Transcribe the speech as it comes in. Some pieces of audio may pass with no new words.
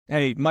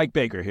Hey, Mike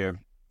Baker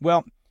here.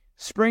 Well,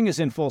 spring is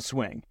in full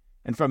swing,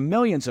 and for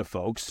millions of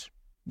folks,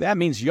 that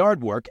means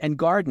yard work and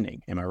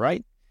gardening, am I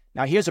right?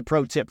 Now here's a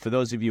pro tip for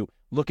those of you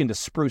looking to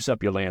spruce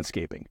up your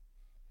landscaping.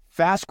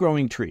 Fast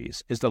Growing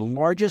Trees is the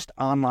largest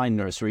online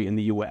nursery in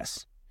the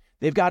U.S.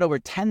 They've got over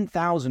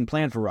 10,000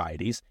 plant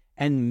varieties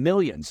and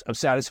millions of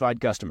satisfied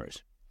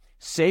customers.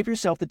 Save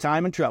yourself the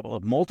time and trouble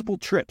of multiple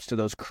trips to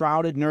those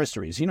crowded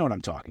nurseries. You know what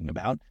I'm talking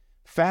about.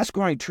 Fast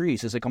Growing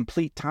Trees is a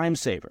complete time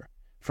saver.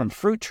 From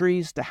fruit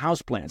trees to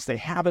houseplants, they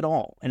have it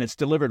all, and it's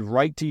delivered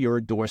right to your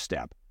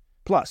doorstep.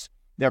 Plus,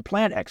 their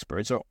plant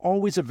experts are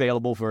always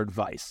available for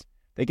advice.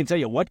 They can tell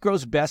you what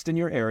grows best in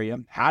your area,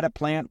 how to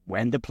plant,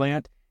 when to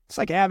plant. It's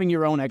like having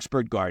your own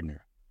expert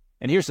gardener.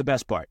 And here's the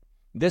best part.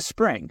 This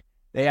spring,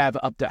 they have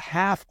up to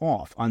half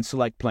off on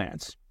select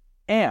plants.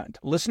 And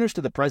listeners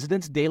to the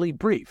President's Daily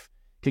Brief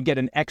can get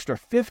an extra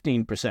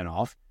 15%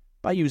 off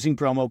by using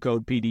promo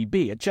code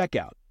PDB at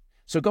checkout.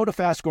 So go to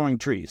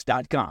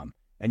fastgrowingtrees.com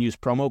and use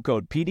promo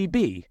code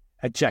PDB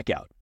at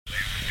checkout.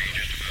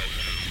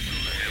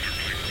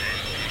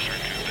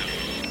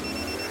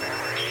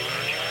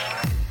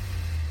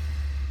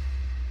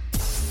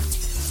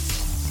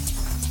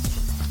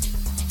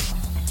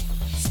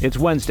 It's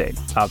Wednesday,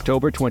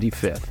 October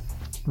 25th.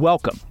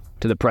 Welcome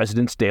to the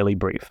President's Daily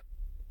Brief.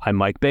 I'm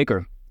Mike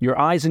Baker, your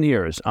eyes and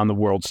ears on the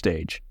world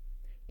stage.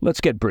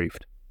 Let's get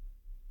briefed.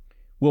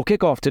 We'll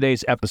kick off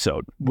today's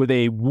episode with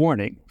a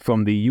warning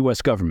from the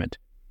U.S. government.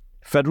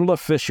 Federal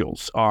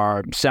officials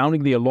are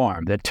sounding the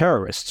alarm that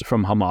terrorists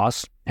from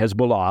Hamas,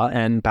 Hezbollah,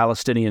 and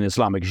Palestinian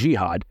Islamic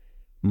Jihad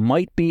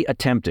might be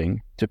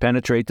attempting to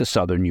penetrate the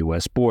southern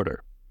U.S.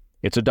 border.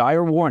 It's a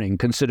dire warning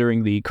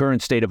considering the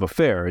current state of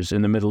affairs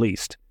in the Middle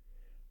East.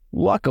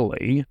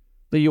 Luckily,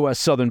 the U.S.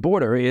 southern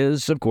border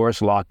is, of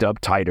course, locked up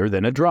tighter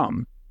than a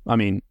drum. I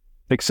mean,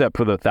 except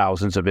for the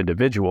thousands of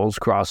individuals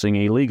crossing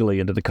illegally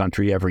into the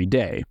country every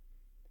day.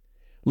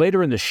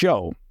 Later in the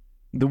show,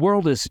 the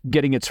world is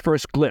getting its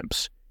first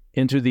glimpse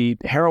into the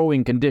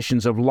harrowing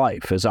conditions of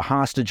life as a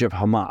hostage of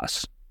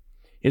Hamas.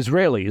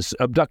 Israelis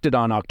abducted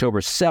on October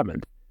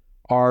 7th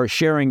are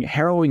sharing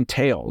harrowing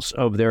tales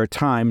of their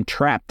time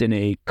trapped in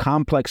a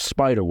complex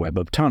spiderweb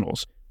of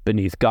tunnels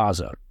beneath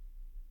Gaza.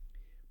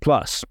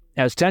 Plus,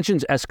 as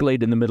tensions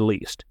escalate in the Middle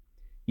East,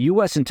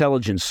 U.S.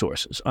 intelligence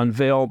sources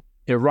unveil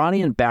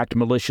Iranian-backed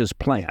militias'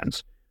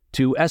 plans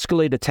to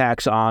escalate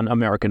attacks on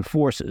American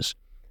forces,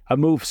 a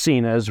move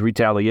seen as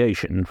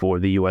retaliation for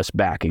the U.S.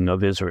 backing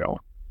of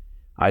Israel.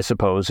 I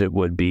suppose it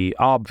would be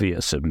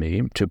obvious of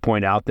me to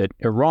point out that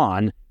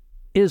Iran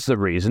is the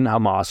reason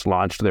Hamas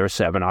launched their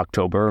 7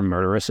 October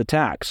murderous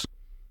attacks.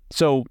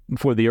 So,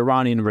 for the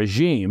Iranian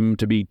regime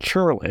to be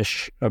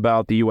churlish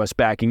about the U.S.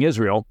 backing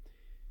Israel,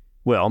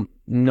 well,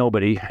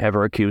 nobody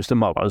ever accused the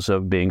mullahs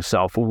of being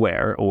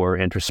self-aware or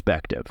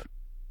introspective.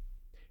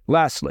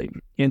 Lastly,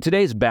 in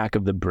today's Back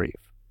of the Brief,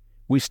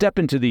 we step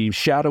into the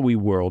shadowy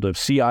world of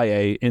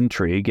CIA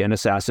intrigue and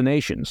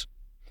assassinations.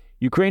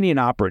 Ukrainian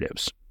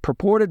operatives,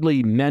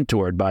 purportedly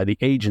mentored by the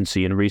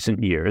agency in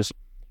recent years,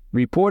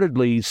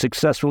 reportedly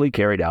successfully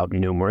carried out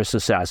numerous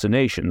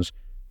assassinations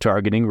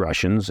targeting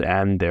Russians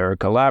and their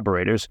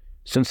collaborators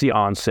since the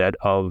onset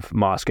of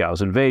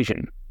Moscow's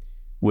invasion,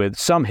 with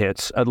some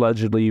hits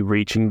allegedly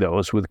reaching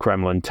those with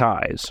Kremlin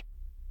ties.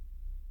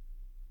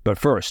 But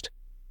first,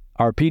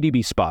 our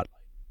PDB Spotlight.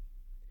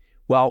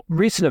 While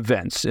recent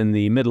events in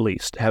the Middle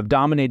East have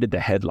dominated the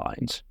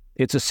headlines,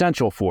 it's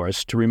essential for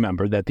us to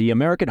remember that the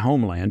American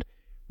homeland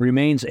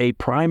remains a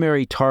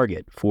primary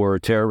target for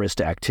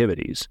terrorist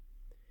activities.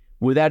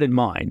 With that in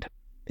mind,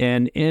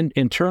 an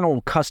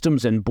internal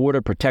Customs and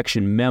Border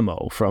Protection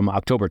memo from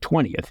October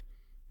 20th,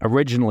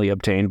 originally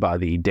obtained by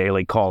the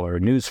Daily Caller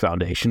News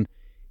Foundation,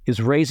 is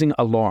raising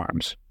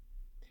alarms.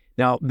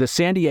 Now, the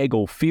San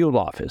Diego Field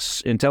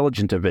Office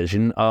Intelligence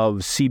Division of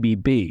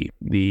CBP,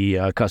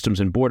 the Customs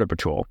and Border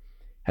Patrol,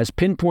 has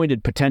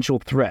pinpointed potential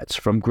threats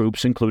from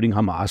groups including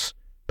Hamas,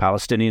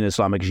 Palestinian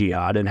Islamic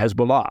Jihad, and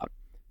Hezbollah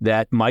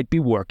that might be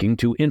working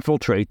to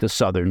infiltrate the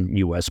southern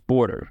U.S.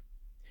 border.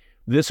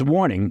 This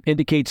warning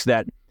indicates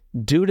that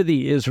due to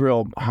the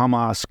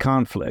Israel-Hamas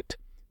conflict,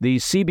 the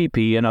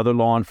CBP and other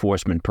law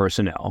enforcement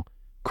personnel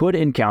could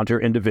encounter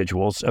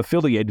individuals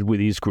affiliated with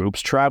these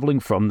groups traveling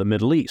from the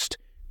Middle East,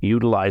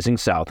 utilizing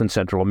South and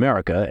Central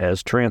America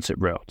as transit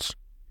routes.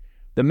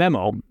 The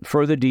memo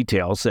further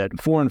details that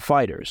foreign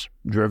fighters,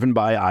 driven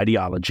by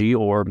ideology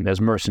or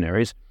as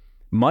mercenaries,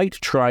 might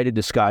try to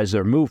disguise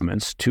their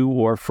movements to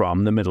or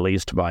from the Middle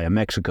East via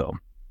Mexico.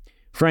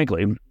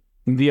 Frankly,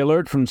 the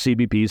alert from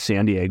CBP's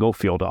San Diego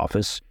field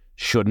office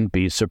shouldn't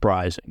be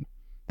surprising.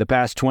 The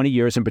past 20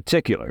 years in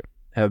particular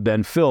have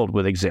been filled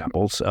with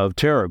examples of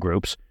terror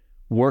groups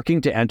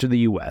working to enter the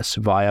U.S.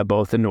 via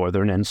both the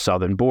northern and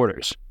southern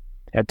borders,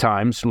 at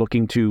times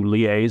looking to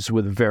liaise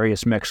with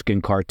various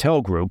Mexican cartel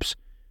groups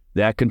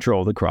that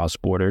control the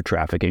cross-border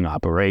trafficking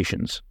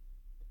operations.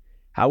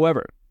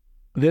 However,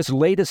 this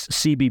latest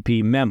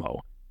CBP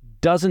memo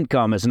doesn't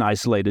come as an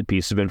isolated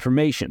piece of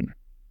information.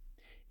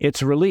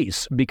 Its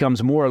release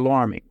becomes more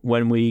alarming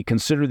when we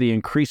consider the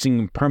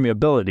increasing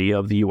permeability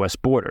of the U.S.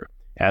 border,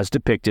 as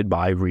depicted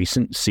by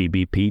recent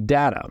CBP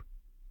data.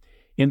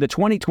 In the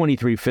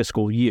 2023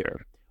 fiscal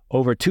year,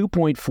 over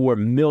 2.4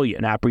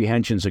 million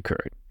apprehensions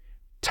occurred,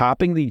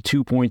 topping the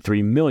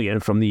 2.3 million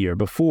from the year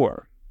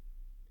before.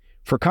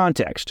 For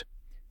context,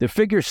 the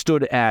figure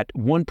stood at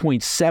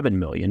 1.7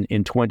 million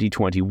in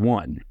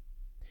 2021,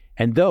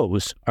 and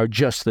those are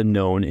just the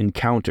known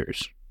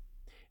encounters.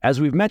 As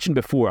we've mentioned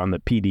before on the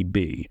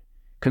PDB,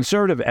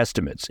 conservative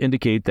estimates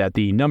indicate that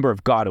the number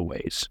of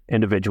gotaways,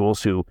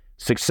 individuals who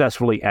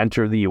successfully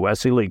enter the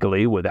U.S.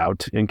 illegally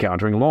without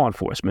encountering law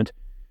enforcement,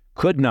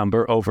 could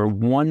number over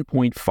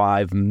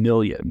 1.5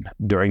 million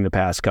during the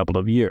past couple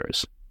of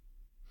years.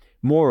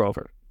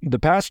 Moreover, the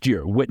past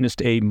year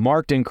witnessed a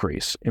marked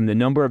increase in the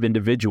number of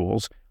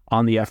individuals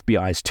on the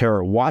FBI's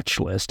terror watch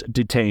list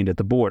detained at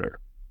the border.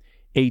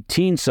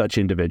 18 such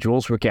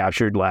individuals were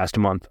captured last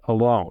month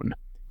alone,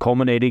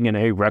 culminating in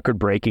a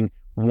record-breaking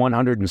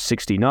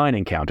 169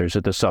 encounters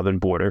at the southern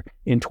border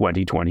in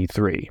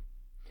 2023.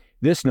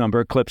 This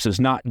number eclipses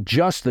not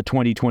just the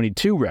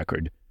 2022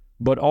 record,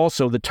 but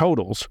also the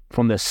totals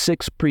from the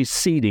 6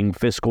 preceding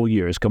fiscal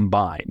years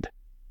combined.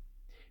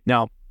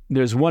 Now,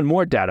 there's one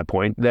more data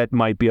point that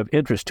might be of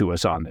interest to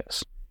us on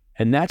this,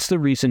 and that's the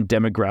recent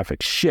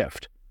demographic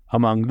shift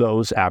among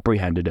those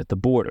apprehended at the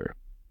border.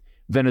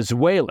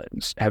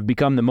 Venezuelans have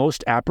become the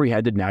most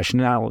apprehended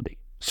nationality,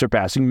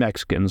 surpassing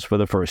Mexicans for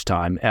the first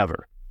time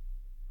ever.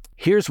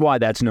 Here's why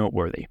that's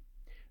noteworthy.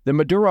 The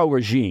Maduro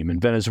regime in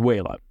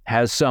Venezuela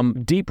has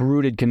some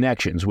deep-rooted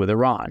connections with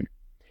Iran,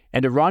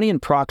 and Iranian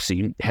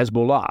proxy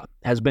Hezbollah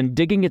has been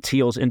digging its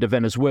heels into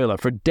Venezuela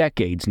for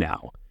decades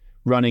now,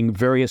 running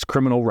various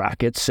criminal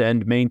rackets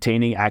and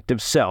maintaining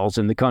active cells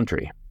in the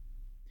country.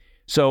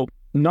 So,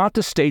 not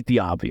to state the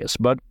obvious,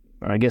 but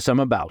I guess I'm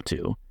about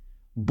to,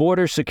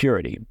 border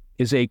security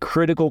is a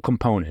critical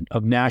component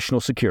of national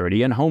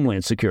security and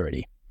homeland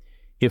security.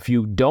 If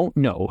you don't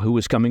know who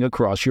is coming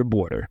across your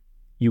border,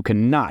 you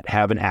cannot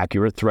have an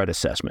accurate threat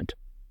assessment.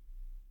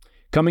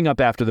 Coming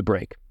up after the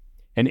break,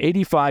 an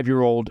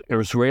 85-year-old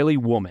Israeli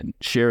woman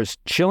shares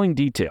chilling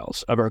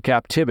details of her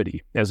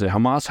captivity as a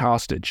Hamas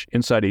hostage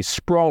inside a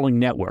sprawling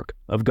network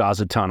of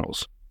Gaza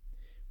tunnels.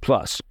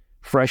 Plus,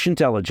 fresh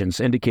intelligence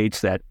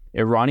indicates that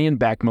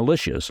Iranian-backed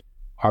militias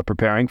are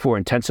preparing for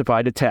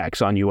intensified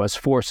attacks on U.S.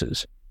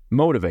 forces,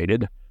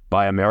 motivated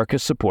by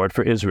America's support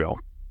for Israel.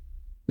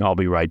 I'll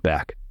be right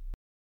back.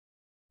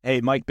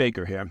 Hey, Mike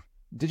Baker here.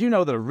 Did you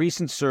know that a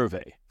recent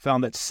survey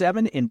found that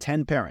 7 in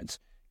 10 parents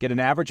get an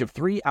average of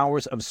 3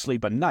 hours of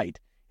sleep a night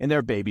in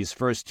their baby's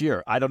first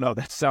year? I don't know,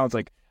 that sounds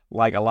like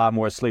a lot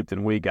more sleep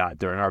than we got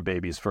during our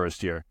baby's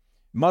first year.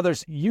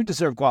 Mothers, you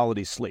deserve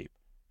quality sleep.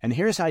 And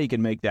here's how you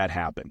can make that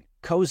happen.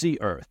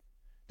 Cozy Earth.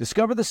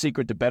 Discover the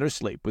secret to better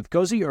sleep with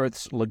Cozy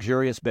Earth's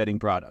luxurious bedding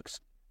products.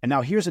 And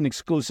now here's an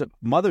exclusive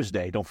Mother's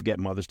Day. Don't forget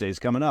Mother's Day is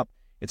coming up.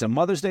 It's a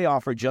Mother's Day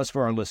offer just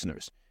for our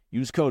listeners.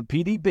 Use code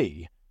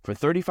PDB for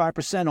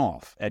 35%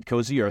 off at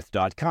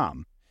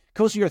CozyEarth.com.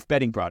 Cozy Earth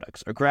bedding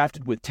products are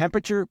crafted with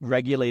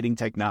temperature-regulating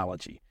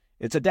technology.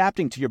 It's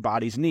adapting to your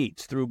body's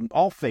needs through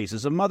all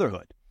phases of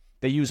motherhood.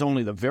 They use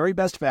only the very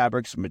best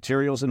fabrics,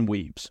 materials, and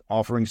weaves,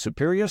 offering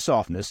superior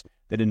softness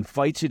that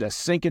invites you to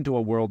sink into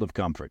a world of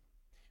comfort.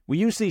 We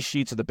use these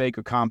sheets at the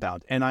Baker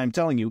compound, and I'm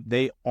telling you,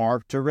 they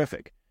are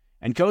terrific.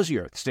 And Cozy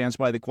Earth stands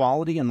by the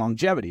quality and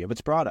longevity of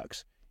its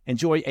products.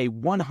 Enjoy a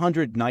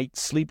 100-night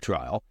sleep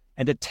trial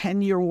and a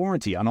 10-year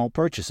warranty on all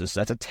purchases.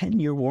 That's a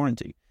 10-year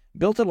warranty.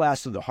 Built to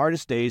last through the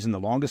hardest days and the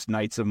longest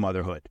nights of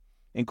motherhood.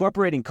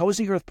 Incorporating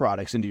Cozy Earth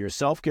products into your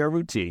self-care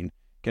routine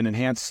can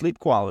enhance sleep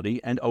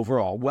quality and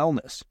overall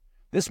wellness.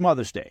 This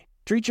Mother's Day,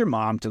 treat your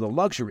mom to the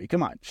luxury,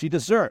 she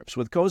deserves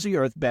with Cozy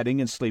Earth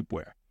bedding and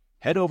sleepwear.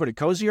 Head over to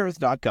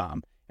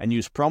CozyEarth.com and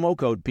use promo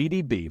code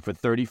PDB for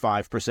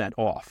 35%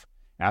 off.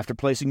 After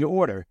placing your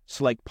order,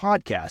 select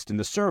Podcast in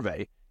the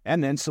survey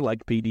and then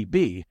select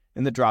PDB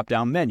in the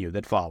drop-down menu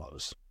that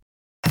follows.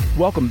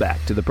 Welcome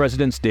back to the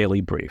President's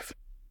Daily Brief.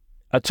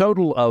 A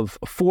total of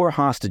 4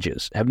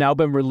 hostages have now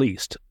been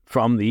released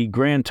from the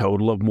grand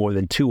total of more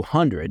than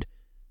 200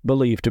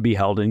 believed to be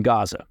held in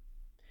Gaza.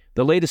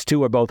 The latest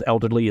 2 are both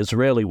elderly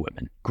Israeli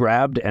women,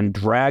 grabbed and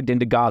dragged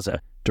into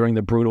Gaza during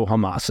the brutal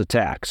Hamas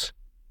attacks.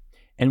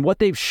 And what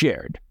they've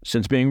shared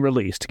since being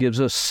released gives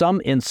us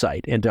some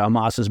insight into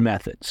Hamas's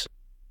methods.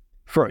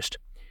 First,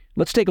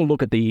 let's take a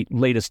look at the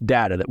latest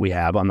data that we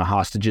have on the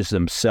hostages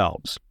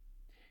themselves.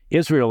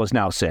 Israel is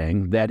now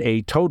saying that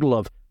a total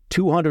of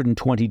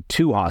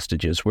 222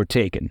 hostages were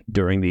taken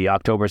during the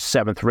October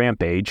 7th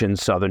rampage in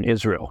southern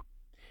Israel.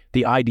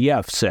 The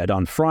IDF said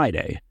on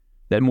Friday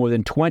that more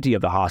than 20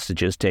 of the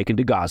hostages taken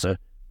to Gaza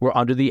were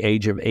under the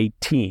age of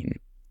 18,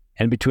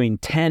 and between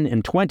 10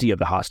 and 20 of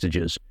the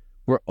hostages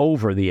were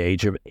over the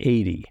age of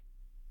 80.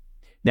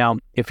 Now,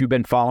 if you've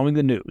been following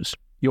the news,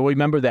 you'll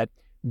remember that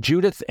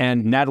Judith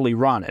and Natalie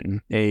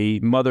Ronen, a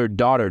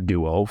mother-daughter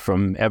duo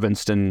from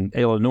Evanston,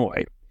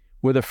 Illinois,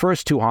 were the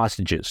first 2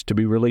 hostages to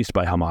be released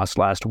by Hamas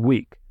last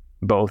week.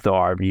 Both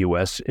are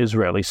U.S.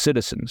 Israeli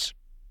citizens.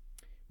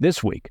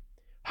 This week,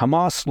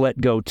 Hamas let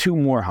go 2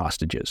 more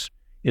hostages,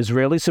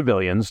 Israeli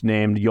civilians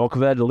named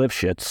Yocheved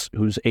Lifshitz,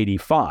 who's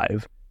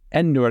 85,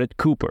 and Nurit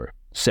Cooper,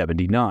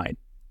 79.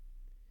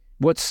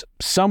 What's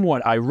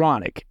somewhat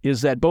ironic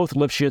is that both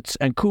Lifshitz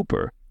and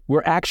Cooper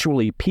were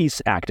actually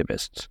peace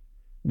activists.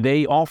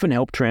 They often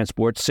help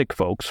transport sick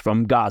folks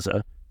from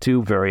Gaza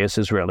to various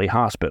Israeli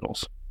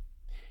hospitals.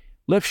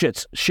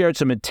 Lifshitz shared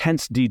some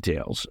intense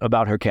details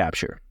about her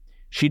capture.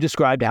 She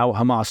described how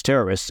Hamas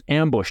terrorists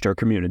ambushed her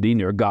community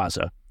near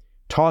Gaza,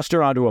 tossed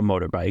her onto a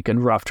motorbike,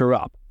 and roughed her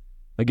up.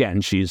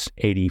 Again, she's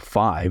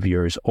 85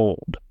 years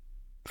old.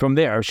 From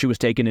there, she was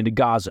taken into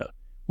Gaza,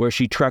 where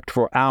she trekked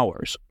for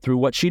hours through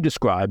what she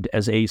described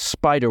as a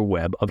spider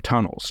web of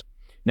tunnels.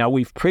 Now,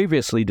 we've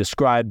previously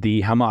described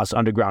the Hamas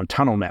underground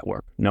tunnel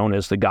network, known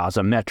as the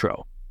Gaza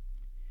Metro.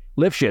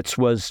 Lifshitz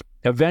was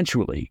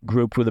eventually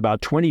grouped with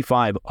about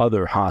 25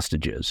 other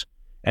hostages,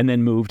 and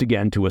then moved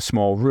again to a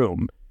small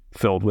room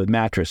filled with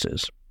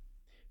mattresses.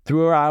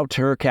 Throughout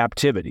her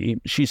captivity,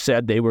 she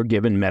said they were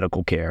given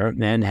medical care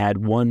and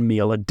had one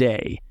meal a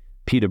day,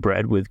 pita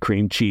bread with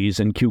cream cheese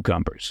and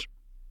cucumbers.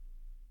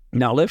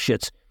 Now,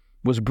 Lifshitz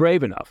was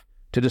brave enough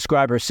to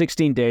describe her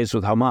 16 days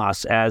with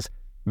Hamas as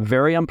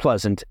very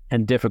unpleasant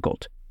and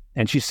difficult,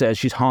 and she says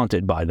she's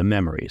haunted by the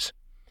memories.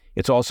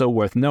 It's also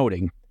worth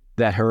noting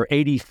that her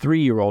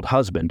 83-year-old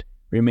husband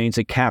remains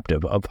a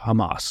captive of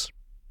Hamas.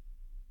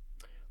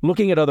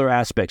 Looking at other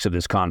aspects of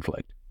this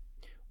conflict,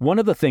 one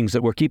of the things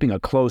that we're keeping a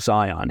close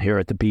eye on here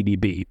at the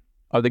PDB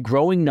are the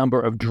growing number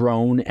of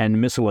drone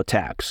and missile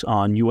attacks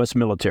on U.S.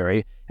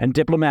 military and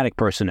diplomatic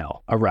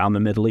personnel around the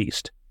Middle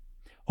East.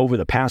 Over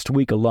the past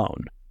week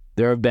alone,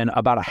 there have been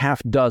about a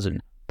half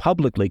dozen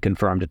publicly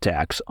confirmed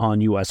attacks on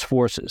U.S.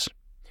 forces.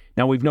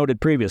 Now, we've noted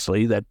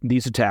previously that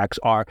these attacks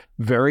are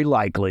very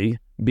likely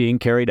being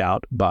carried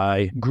out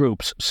by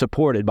groups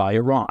supported by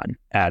Iran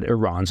at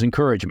Iran's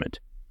encouragement.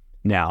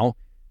 Now,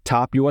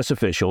 top U.S.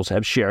 officials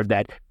have shared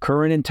that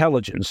current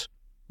intelligence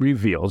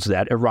reveals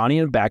that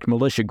Iranian-backed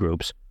militia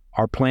groups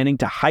are planning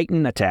to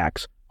heighten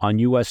attacks on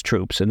U.S.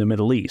 troops in the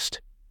Middle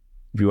East.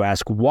 If you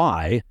ask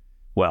why,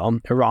 well,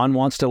 Iran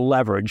wants to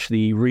leverage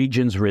the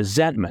region's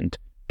resentment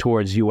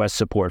towards U.S.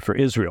 support for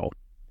Israel.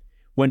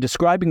 When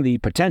describing the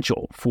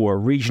potential for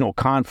regional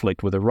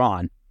conflict with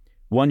Iran,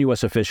 one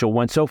U.S. official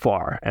went so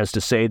far as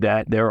to say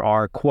that there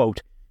are,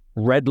 quote,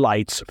 red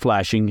lights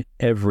flashing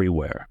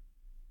everywhere.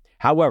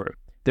 However,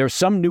 there's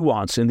some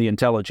nuance in the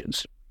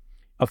intelligence.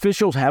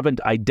 Officials haven't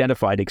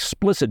identified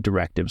explicit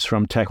directives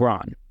from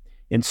Tehran.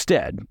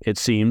 Instead, it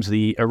seems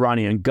the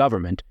Iranian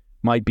government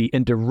might be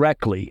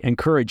indirectly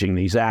encouraging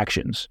these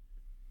actions.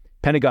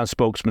 Pentagon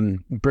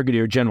spokesman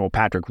Brigadier General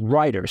Patrick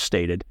Ryder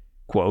stated,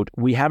 quote,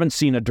 we haven't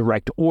seen a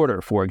direct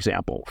order, for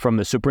example, from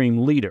the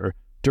Supreme Leader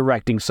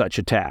directing such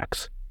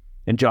attacks.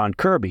 And John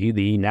Kirby,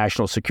 the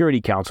National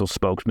Security Council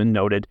spokesman,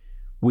 noted,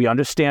 we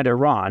understand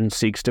Iran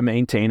seeks to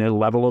maintain a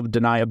level of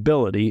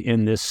deniability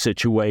in this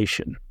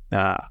situation.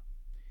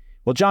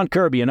 Well, John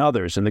Kirby and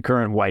others in the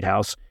current White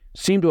House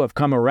seem to have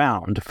come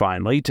around,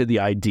 finally, to the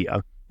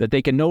idea that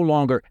they can no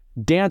longer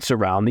dance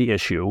around the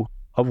issue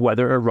of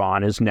whether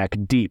Iran is neck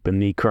deep in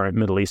the current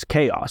Middle East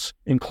chaos,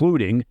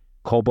 including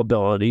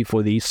culpability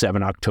for the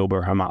 7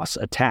 October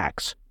Hamas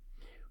attacks.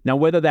 Now,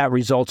 whether that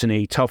results in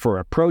a tougher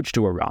approach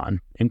to Iran,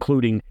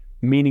 including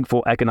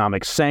meaningful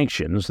economic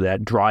sanctions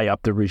that dry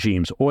up the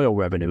regime's oil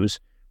revenues,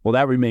 well,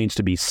 that remains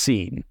to be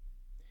seen.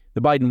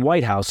 The Biden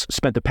White House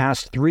spent the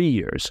past 3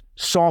 years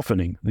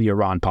softening the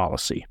Iran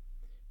policy,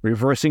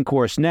 reversing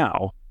course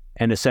now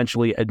and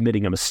essentially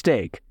admitting a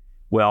mistake.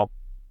 Well,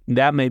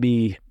 that may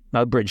be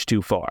a bridge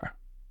too far.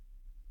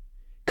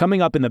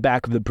 Coming up in the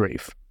back of the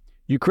brief,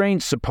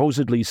 Ukraine's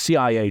supposedly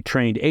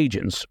CIA-trained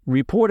agents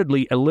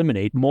reportedly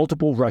eliminate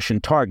multiple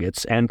Russian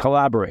targets and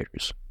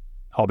collaborators.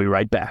 I'll be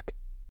right back.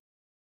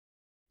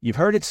 You've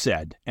heard it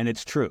said, and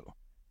it's true,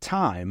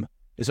 time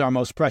is our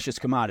most precious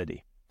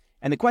commodity.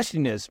 And the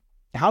question is,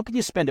 how can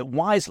you spend it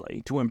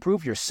wisely to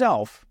improve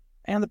yourself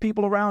and the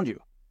people around you?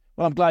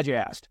 Well, I'm glad you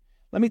asked.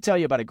 Let me tell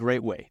you about a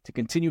great way to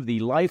continue the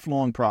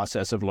lifelong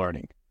process of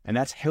learning, and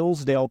that's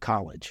Hillsdale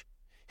College.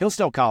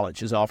 Hillsdale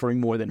College is offering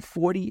more than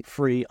 40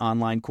 free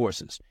online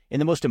courses in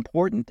the most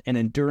important and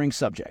enduring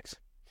subjects.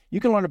 You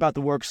can learn about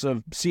the works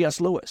of C.S.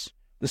 Lewis,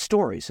 the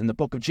stories in the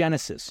book of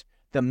Genesis,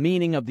 the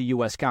meaning of the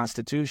U.S.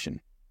 Constitution,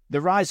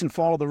 the rise and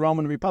fall of the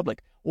Roman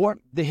Republic, or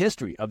the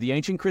history of the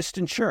ancient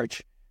Christian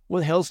church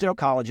with Hillsdale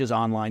College's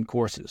online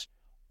courses,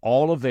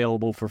 all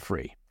available for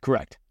free.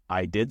 Correct,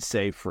 I did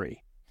say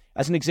free.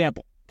 As an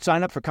example,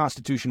 sign up for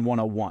Constitution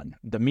 101,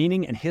 the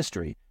meaning and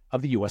history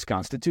of the U.S.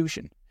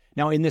 Constitution.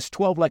 Now, in this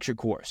 12-lecture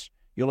course,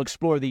 you'll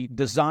explore the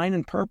design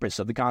and purpose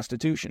of the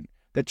Constitution,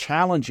 the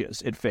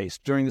challenges it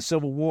faced during the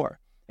Civil War,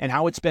 and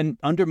how it's been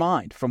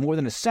undermined for more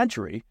than a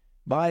century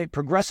by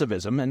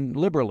progressivism and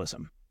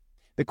liberalism.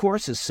 The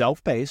course is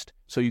self-paced,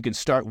 so you can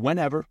start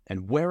whenever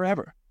and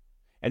wherever.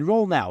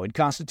 Enroll now in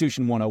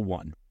Constitution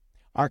 101.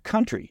 Our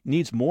country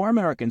needs more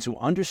Americans who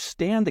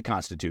understand the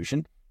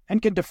Constitution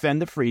and can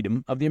defend the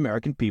freedom of the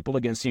American people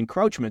against the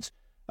encroachments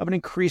of an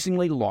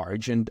increasingly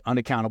large and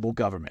unaccountable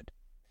government.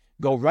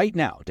 Go right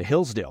now to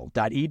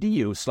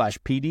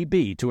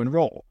hillsdale.edu/PDB to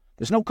enroll.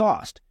 There's no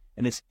cost,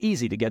 and it's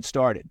easy to get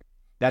started.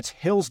 That's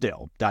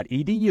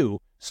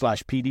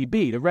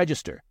hillsdale.edu/PDB to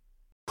register.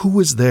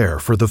 Who is there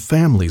for the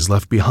families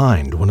left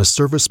behind when a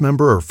service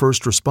member or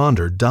first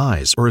responder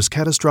dies or is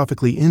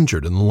catastrophically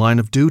injured in the line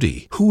of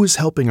duty? Who is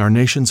helping our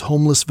nation's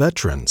homeless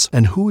veterans?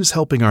 And who is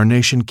helping our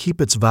nation keep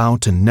its vow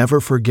to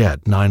never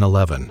forget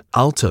 9/11?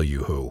 I'll tell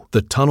you who.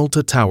 The Tunnel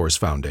to Towers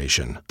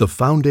Foundation. The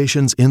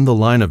foundation's In the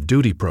Line of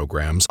Duty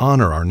programs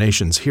honor our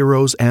nation's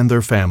heroes and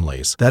their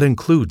families. That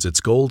includes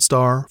its Gold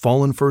Star,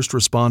 Fallen First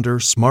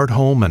Responder, Smart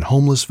Home, and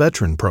Homeless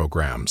Veteran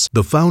programs.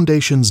 The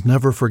foundation's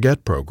Never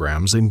Forget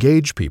programs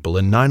engage people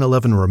in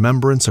 9/11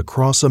 remembrance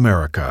across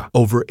America.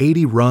 Over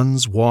 80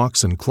 runs,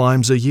 walks, and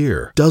climbs a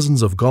year,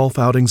 dozens of golf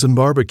outings and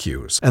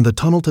barbecues, and the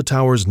Tunnel to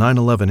Towers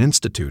 9/11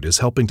 Institute is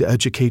helping to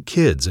educate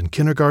kids in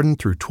kindergarten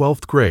through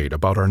 12th grade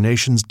about our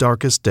nation's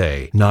darkest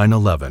day,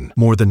 9/11.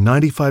 More than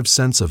 95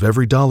 cents of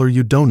every dollar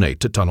you donate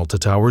to Tunnel to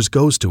Towers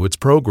goes to its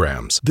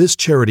programs. This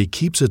charity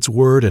keeps its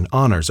word and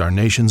honors our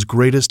nation's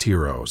greatest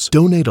heroes.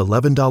 Donate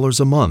 $11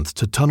 a month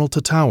to Tunnel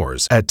to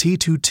Towers at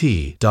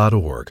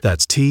T2T.org.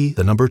 That's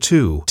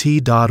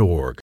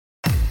T2T.org.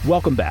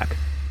 Welcome back.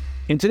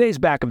 In today's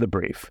Back of the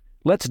Brief,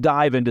 let's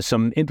dive into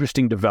some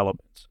interesting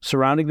developments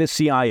surrounding the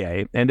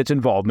CIA and its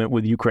involvement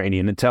with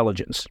Ukrainian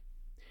intelligence.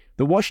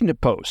 The Washington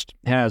Post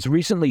has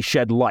recently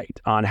shed light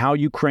on how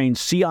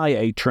Ukraine's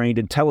CIA-trained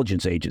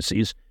intelligence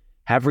agencies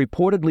have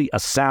reportedly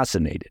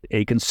assassinated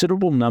a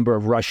considerable number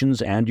of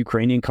Russians and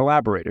Ukrainian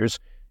collaborators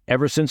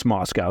ever since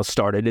Moscow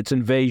started its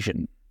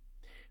invasion.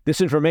 This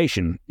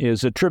information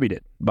is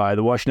attributed by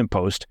the Washington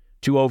Post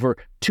to over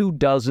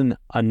 24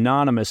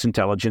 anonymous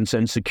intelligence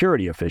and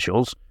security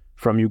officials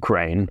from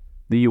Ukraine,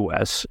 the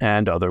U.S.,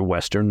 and other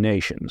Western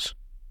nations.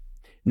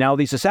 Now,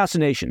 these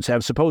assassinations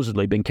have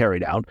supposedly been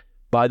carried out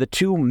by the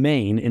two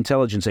main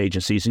intelligence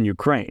agencies in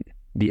Ukraine,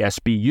 the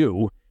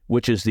SBU,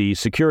 which is the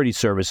Security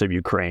Service of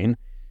Ukraine,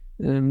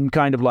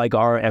 kind of like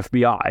our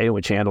FBI,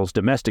 which handles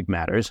domestic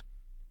matters,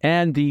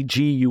 and the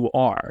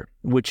GUR,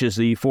 which is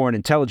the Foreign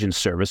Intelligence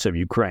Service of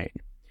Ukraine.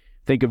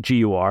 Think of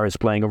GUR as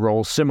playing a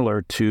role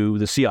similar to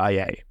the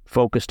CIA,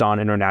 focused on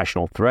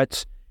international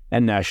threats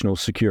and national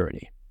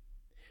security.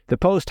 The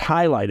Post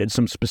highlighted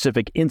some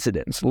specific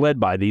incidents led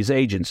by these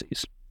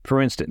agencies.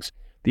 For instance,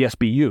 the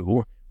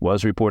SBU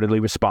was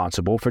reportedly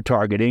responsible for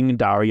targeting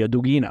Daria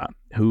Dugina,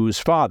 whose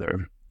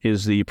father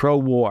is the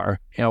pro-war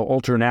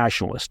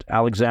ultranationalist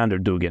Alexander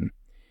Dugin.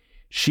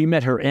 She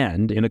met her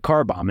end in a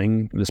car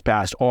bombing this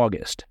past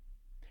August.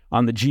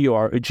 On the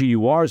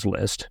GUR's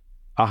list,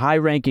 a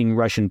high-ranking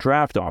Russian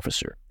draft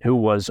officer who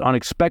was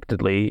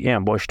unexpectedly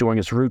ambushed during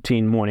his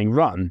routine morning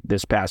run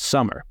this past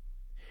summer.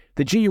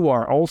 The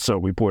GUR also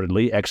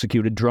reportedly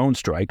executed drone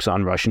strikes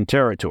on Russian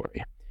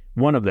territory.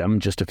 One of them,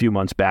 just a few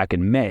months back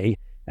in May,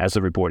 as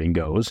the reporting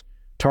goes,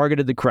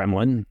 targeted the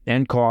Kremlin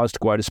and caused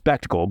quite a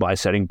spectacle by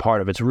setting part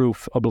of its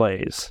roof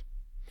ablaze.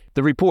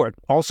 The report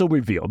also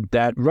revealed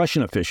that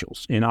Russian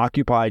officials in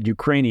occupied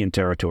Ukrainian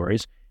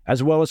territories,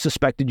 as well as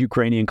suspected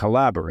Ukrainian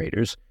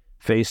collaborators,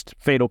 faced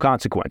fatal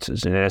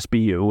consequences in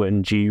SBU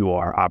and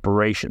GUR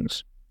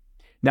operations.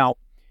 Now,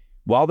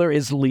 while there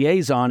is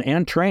liaison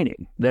and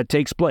training that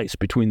takes place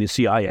between the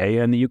CIA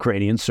and the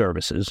Ukrainian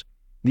services,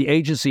 the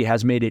agency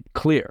has made it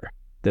clear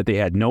that they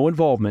had no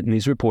involvement in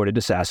these reported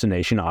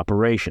assassination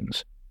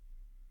operations.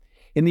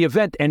 In the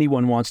event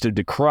anyone wants to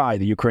decry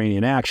the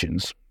Ukrainian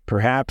actions,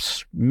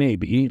 perhaps,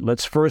 maybe,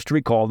 let's first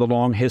recall the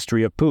long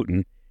history of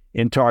Putin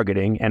in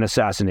targeting and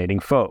assassinating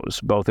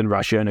foes, both in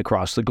Russia and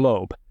across the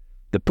globe.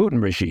 The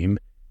Putin regime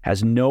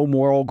has no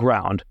moral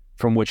ground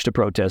from which to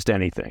protest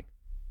anything.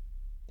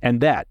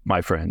 And that,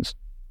 my friends,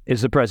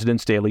 is the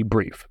President's Daily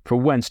Brief for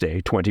Wednesday,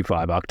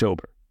 25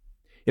 October.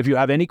 If you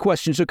have any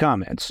questions or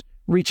comments,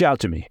 reach out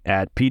to me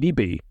at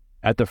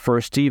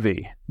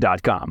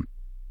pdb@thefirsttv.com.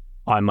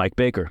 I'm Mike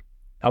Baker.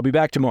 I'll be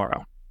back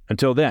tomorrow.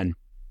 Until then,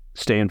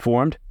 stay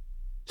informed,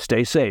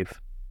 stay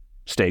safe,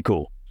 stay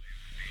cool.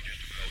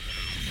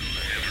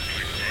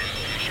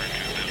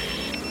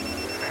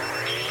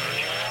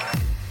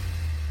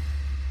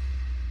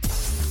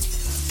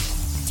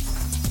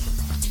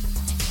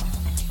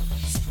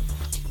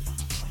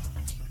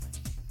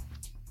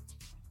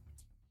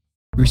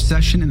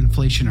 Recession and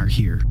inflation are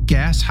here.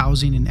 Gas,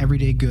 housing, and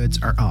everyday goods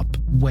are up,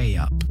 way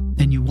up.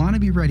 And you want to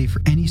be ready for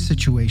any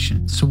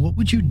situation. So what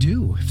would you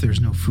do if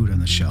there's no food on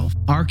the shelf?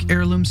 ARC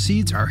Heirloom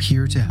Seeds are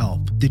here to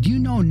help. Did you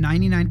know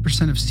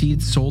 99% of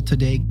seeds sold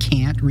today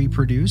can't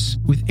reproduce?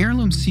 With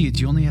Heirloom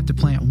Seeds, you only have to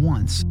plant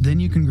once. Then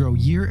you can grow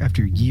year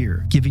after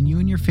year, giving you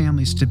and your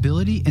family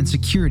stability and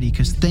security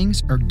because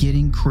things are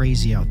getting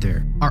crazy out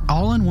there. Our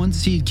all-in-one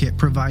seed kit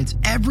provides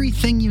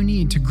everything you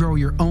need to grow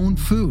your own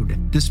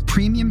food. This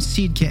premium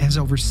seed kit has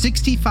over over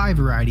 65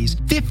 varieties,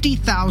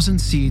 50,000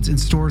 seeds, and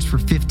stores for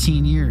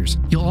 15 years.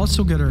 You'll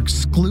also get our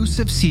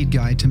exclusive seed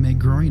guide to make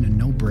growing a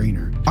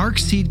no-brainer. ARC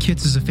Seed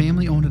Kits is a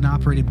family-owned and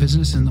operated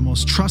business and the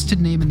most trusted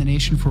name in the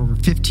nation for over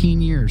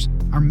 15 years.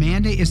 Our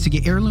mandate is to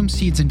get heirloom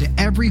seeds into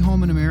every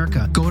home in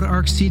America. Go to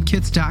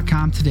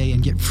arcseedkits.com today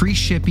and get free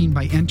shipping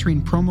by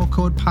entering promo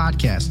code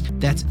podcast.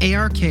 That's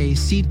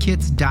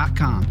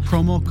ARKseedkits.com,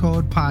 promo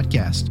code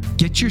podcast.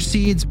 Get your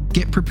seeds,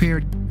 get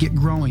prepared, get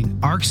growing.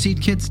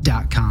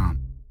 arcseedkits.com.